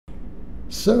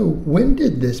So when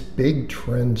did this big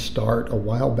trend start a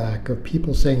while back of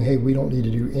people saying, hey, we don't need to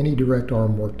do any direct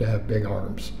arm work to have big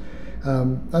arms?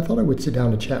 I thought I would sit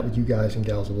down and chat with you guys and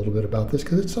gals a little bit about this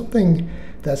because it's something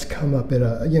that's come up in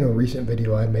a recent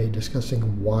video I made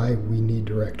discussing why we need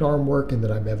direct arm work and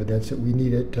that I'm evidence that we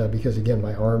need it because, again,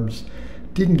 my arms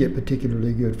didn't get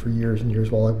particularly good for years and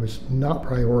years while I was not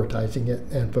prioritizing it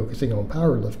and focusing on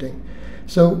powerlifting.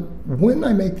 So when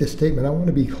I make this statement, I want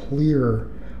to be clear.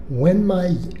 When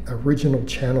my original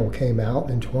channel came out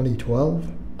in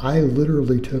 2012, I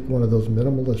literally took one of those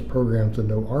minimalist programs with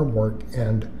no arm work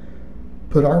and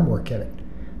put arm work in it.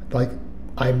 Like,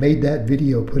 I made that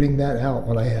video putting that out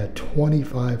when I had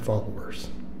 25 followers.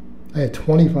 I had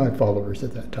 25 followers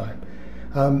at that time.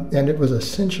 And it was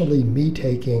essentially me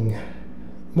taking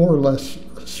more or less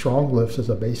strong lifts as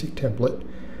a basic template,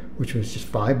 which was just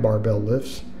 5 barbell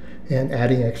lifts, and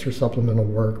adding extra supplemental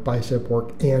work, bicep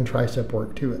work, and tricep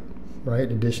work to it, right?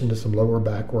 In addition to some lower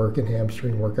back work and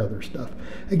hamstring work, other stuff.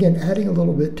 Again, adding a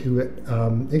little bit to it.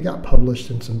 It got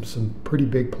published in some pretty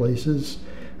big places,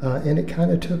 and it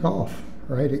kind of took off,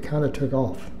 right? It kind of took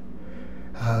off.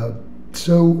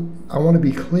 So I want to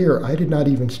be clear, I did not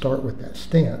even start with that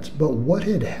stance, but what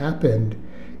had happened,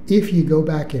 if you go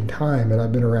back in time, and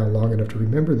I've been around long enough to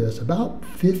remember this, about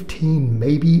 15,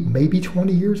 maybe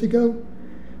 20 years ago,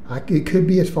 it could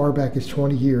be as far back as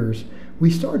 20 years, we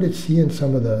started seeing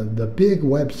some of the big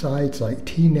websites like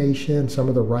T-Nation, some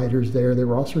of the writers there. They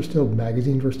were also still,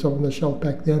 magazines were still on the shelf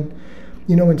back then.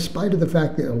 You know, in spite of the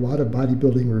fact that a lot of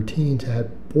bodybuilding routines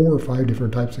had 4 or 5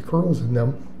 different types of curls in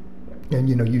them, and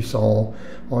you saw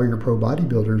all your pro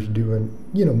bodybuilders doing,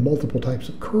 multiple types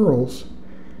of curls,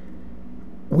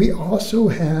 we also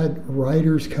had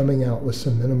writers coming out with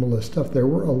some minimalist stuff. There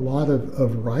were a lot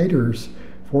of writers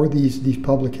for these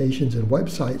publications and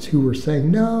websites who were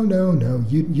saying, no,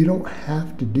 you don't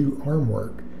have to do arm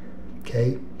work,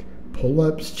 okay?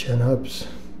 Pull-ups, chin-ups,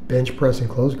 bench pressing,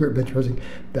 closed grip bench pressing,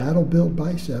 that'll build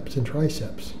biceps and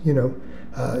triceps,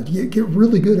 you get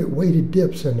really good at weighted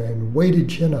dips and weighted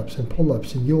chin-ups and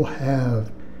pull-ups, and you'll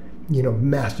have,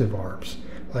 massive arms.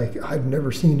 Like, I've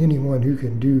never seen anyone who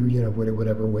can do,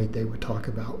 whatever weight they would talk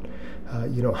about.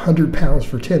 100 pounds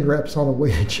for 10 reps on a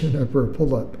weighted chin-up or a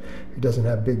pull-up who doesn't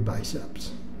have big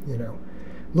biceps,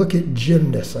 Look at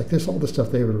gymnasts, like this, all the stuff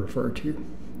they would refer to.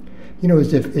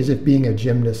 As if being a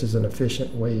gymnast is an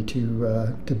efficient way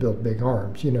to build big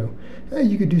arms, Hey,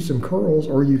 you could do some curls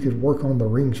or you could work on the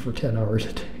rings for 10 hours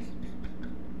a day.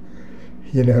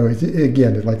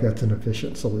 Again, like that's an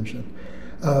efficient solution.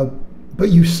 But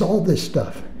you saw this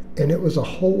stuff, and it was a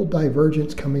whole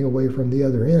divergence coming away from the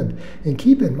other end. And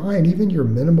keep in mind, even your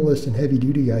minimalist and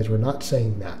heavy-duty guys were not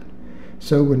saying that.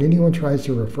 So when anyone tries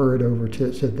to refer it over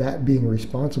to that being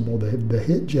responsible, the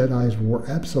hit Jedis were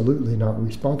absolutely not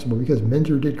responsible because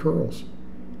Menzer did curls.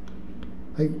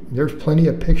 There's plenty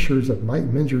of pictures of Mike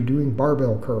Menzer doing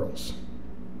barbell curls.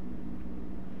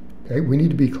 Okay, we need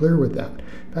to be clear with that.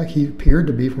 In fact, he appeared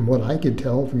to be, from what I could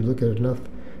tell, if we look at enough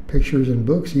pictures and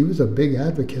books, he was a big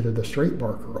advocate of the straight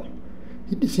bar curl.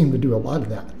 He did seem to do a lot of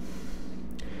that.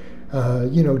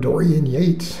 Dorian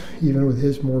Yates, even with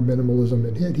his more minimalism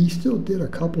and hit, he still did a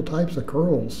couple types of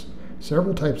curls,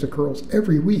 several types of curls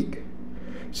every week.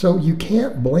 So you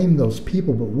can't blame those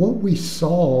people, but what we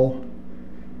saw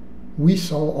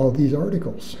all these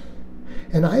articles.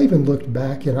 And I even looked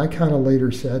back, and I kind of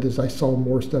later said, as I saw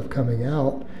more stuff coming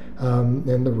out,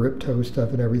 and the rip toe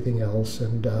stuff and everything else,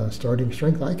 and starting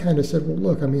strength, I kind of said, well,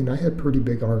 look, I had pretty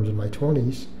big arms in my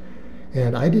 20s,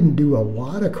 and I didn't do a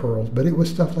lot of curls, but it was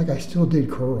stuff like I still did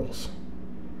curls,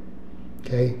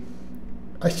 okay?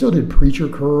 I still did preacher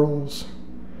curls.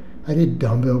 I did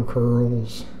dumbbell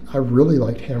curls. I really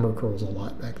liked hammer curls a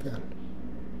lot back then.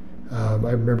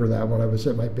 I remember that when I was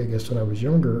at my biggest when I was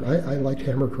younger. I liked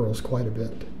hammer curls quite a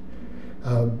bit.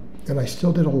 And I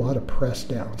still did a lot of press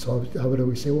downs. So I would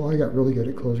always say, well, I got really good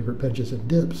at closed grip benches and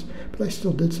dips, but I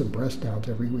still did some press downs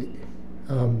every week.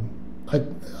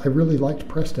 I really liked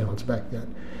press downs back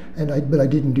then. But I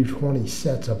didn't do 20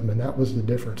 sets of them, and that was the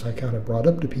difference. I kind of brought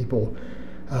up to people,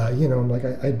 I'm like,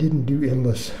 I didn't do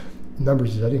endless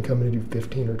numbers. I didn't come in and do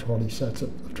 15 or 20 sets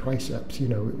of triceps.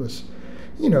 It was,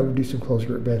 do some closed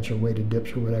grip bench or weighted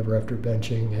dips or whatever after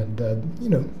benching, and,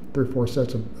 3 or 4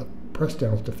 sets of press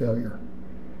downs to failure.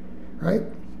 Right?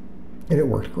 And it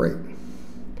worked great.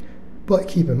 But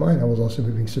keep in mind, I was also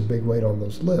moving some big weight on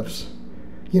those lifts.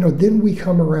 Then we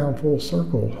come around full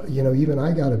circle. Even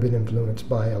I got a bit influenced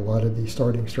by a lot of these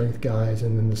starting strength guys,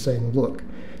 and then the saying, look,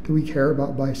 do we care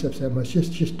about biceps that much?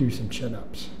 Just do some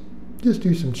chin-ups. Just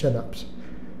do some chin-ups.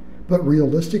 But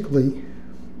realistically,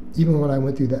 even when I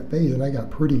went through that phase and I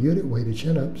got pretty good at weighted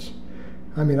chin-ups,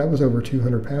 I mean, I was over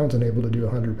 200 pounds and able to do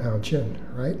a 100-pound chin,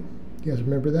 right? You guys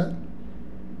remember that?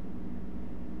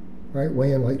 Right,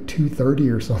 weighing like 230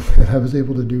 or something, I was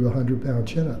able to do a 100-pound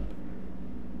chin up.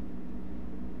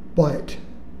 But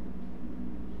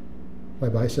my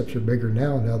biceps are bigger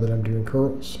now that I'm doing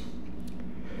curls.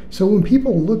 So when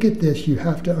people look at this, you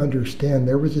have to understand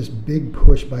there was this big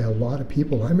push by a lot of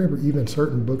people. I remember even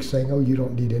certain books saying, oh, you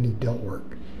don't need any delt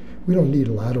work. We don't need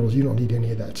laterals. You don't need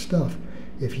any of that stuff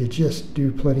if you just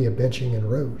do plenty of benching and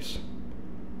rows.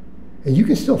 And you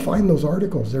can still find those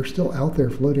articles. They're still out there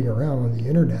floating around on the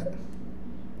internet.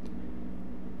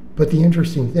 But the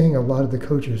interesting thing, a lot of the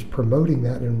coaches promoting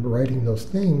that and writing those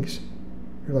things,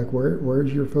 you're like,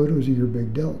 where's your photos of your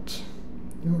big delts?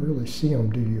 You don't really see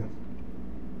them, do you?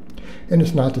 And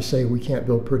it's not to say we can't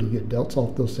build pretty good delts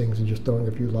off those things and just throwing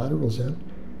a few laterals in.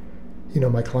 You know,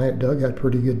 my client Doug had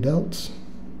pretty good delts,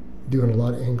 doing a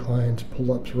lot of inclines,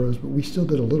 pull-ups, rows, but we still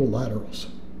did a little laterals.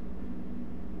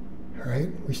 All right,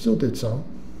 we still did some.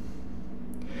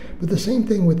 But the same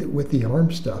thing with the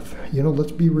arm stuff. You know,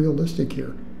 let's be realistic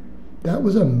here. That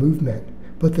was a movement.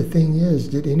 But the thing is,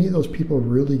 did any of those people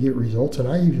really get results? And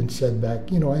I even said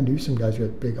back, you know, I knew some guys who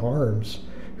had big arms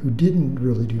who didn't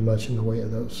really do much in the way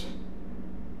of those.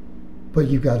 But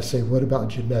you've got to say, what about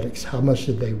genetics? How much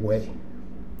did they weigh?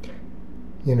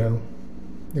 You know,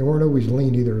 they weren't always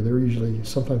lean either. They were usually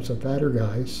sometimes some fatter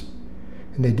guys.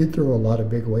 And they did throw a lot of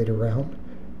big weight around.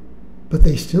 But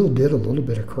they still did a little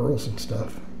bit of curls and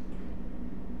stuff.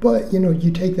 But, you know,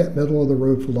 you take that middle of the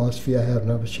road philosophy I have,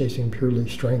 and I was chasing purely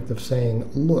strength of saying,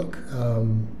 look,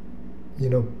 you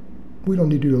know, we don't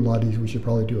need to do a lot of these. We should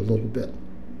probably do a little bit.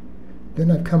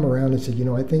 Then I've come around and said, you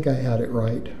know, I think I had it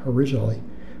right originally.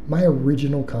 My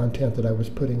original content that I was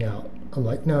putting out, I'm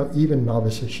like, no, even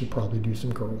novices should probably do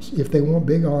some curls. If they want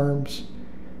big arms,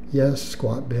 yes,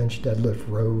 squat, bench, deadlift,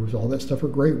 rows, all that stuff are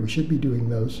great. We should be doing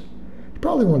those. You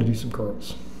probably want to do some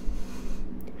curls,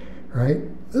 right?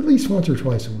 At least once or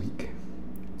twice a week,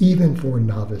 even for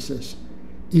novices,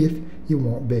 if you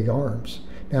want big arms.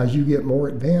 Now, as you get more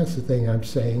advanced, the thing I'm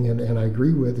saying, and I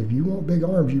agree with, if you want big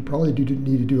arms, you probably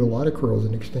need to do a lot of curls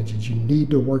and extensions. You need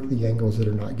to work the angles that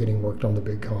are not getting worked on the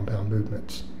big compound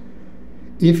movements.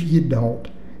 If you don't,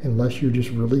 unless you're just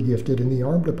really gifted in the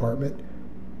arm department,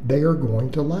 they are going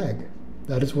to lag.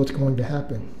 That is what's going to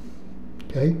happen,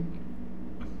 okay?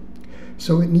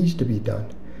 So it needs to be done.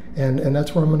 And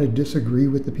that's where I'm going to disagree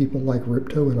with the people like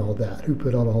Ripto and all that, who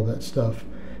put out all that stuff.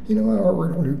 You know, oh,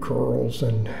 we don't do curls,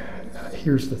 and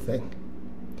here's the thing.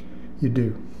 You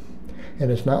do. And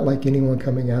it's not like anyone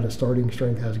coming out of starting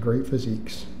strength has great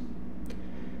physiques.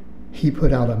 He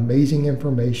put out amazing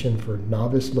information for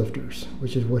novice lifters,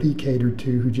 which is what he catered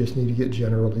to, who just need to get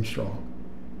generally strong.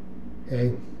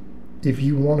 Okay? If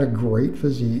you want a great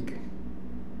physique,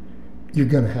 you're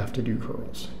going to have to do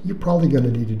curls. You're probably going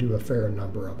to need to do a fair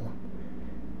number of them,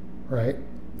 right?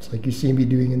 It's like you see me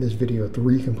doing in this video,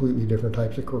 3 completely different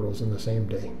types of curls in the same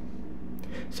day.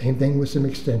 Same thing with some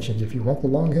extensions. If you want the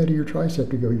long head of your tricep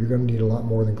to go, you're going to need a lot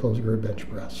more than closed grip bench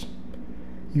press.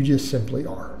 You just simply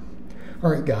are.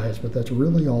 All right, guys, but that's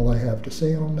really all I have to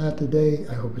say on that today.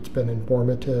 I hope it's been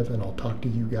informative, and I'll talk to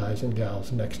you guys and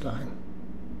gals next time.